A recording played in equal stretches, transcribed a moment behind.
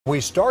We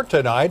start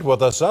tonight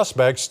with a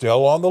suspect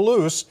still on the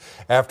loose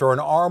after an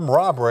armed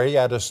robbery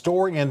at a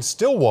store in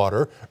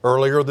Stillwater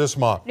earlier this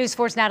month. News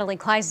 4's Natalie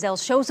Clydesdale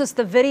shows us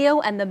the video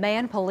and the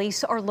man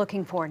police are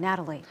looking for.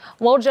 Natalie.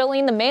 Well,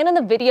 Jolene, the man in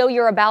the video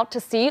you're about to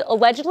see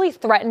allegedly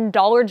threatened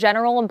Dollar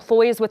General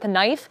employees with a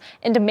knife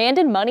and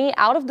demanded money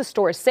out of the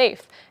store's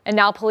safe. And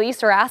now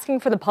police are asking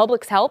for the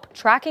public's help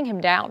tracking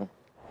him down.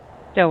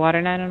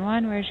 Stillwater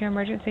 911, where's your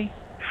emergency?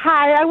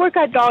 Hi, I work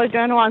at Dollar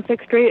General on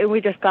 6th Street and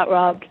we just got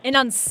robbed. An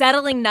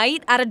unsettling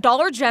night at a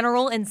Dollar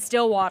General in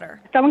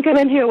Stillwater. Someone came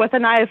in here with a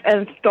knife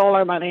and stole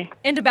our money.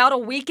 And about a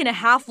week and a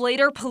half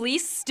later,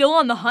 police still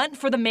on the hunt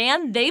for the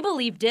man they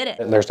believe did it.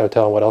 And there's no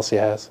telling what else he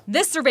has.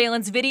 This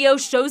surveillance video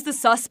shows the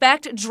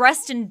suspect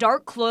dressed in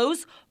dark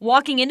clothes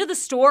walking into the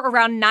store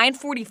around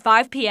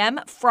 9:45 p.m.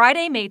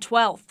 Friday, May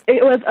 12th.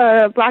 It was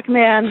a black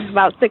man,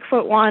 about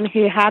 6'1".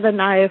 He had a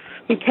knife.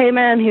 He came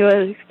in,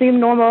 he seemed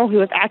normal, he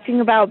was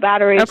acting about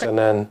battery. Okay. And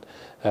then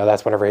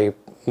that's whenever he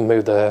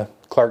moved the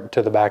clerk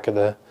to the back of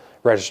the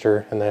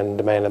register and then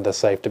demanded the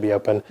safe to be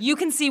open. You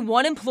can see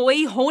one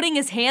employee holding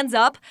his hands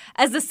up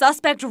as the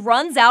suspect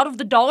runs out of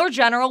the Dollar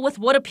General with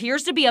what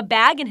appears to be a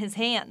bag in his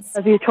hands.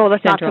 He told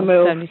us not to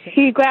move.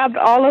 He grabbed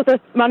all of the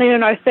money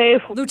in our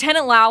safe.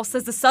 Lieutenant Lau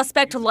says the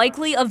suspect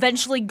likely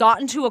eventually got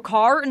into a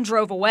car and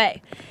drove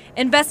away.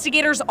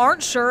 Investigators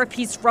aren't sure if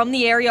he's from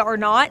the area or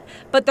not,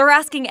 but they're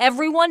asking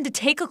everyone to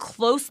take a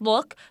close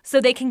look so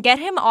they can get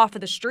him off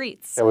of the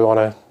streets. We want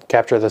to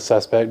capture the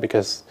suspect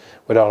because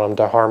we don't want him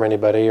to harm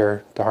anybody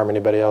or to harm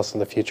anybody else in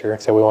the future.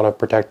 So we want to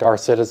protect our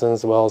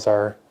citizens as well as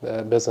our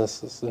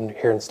businesses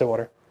here in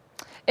Stillwater.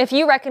 If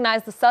you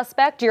recognize the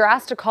suspect, you're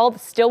asked to call the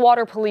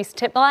Stillwater Police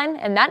tip line,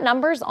 and that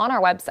number's on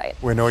our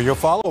website. We know you'll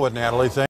follow it, Natalie.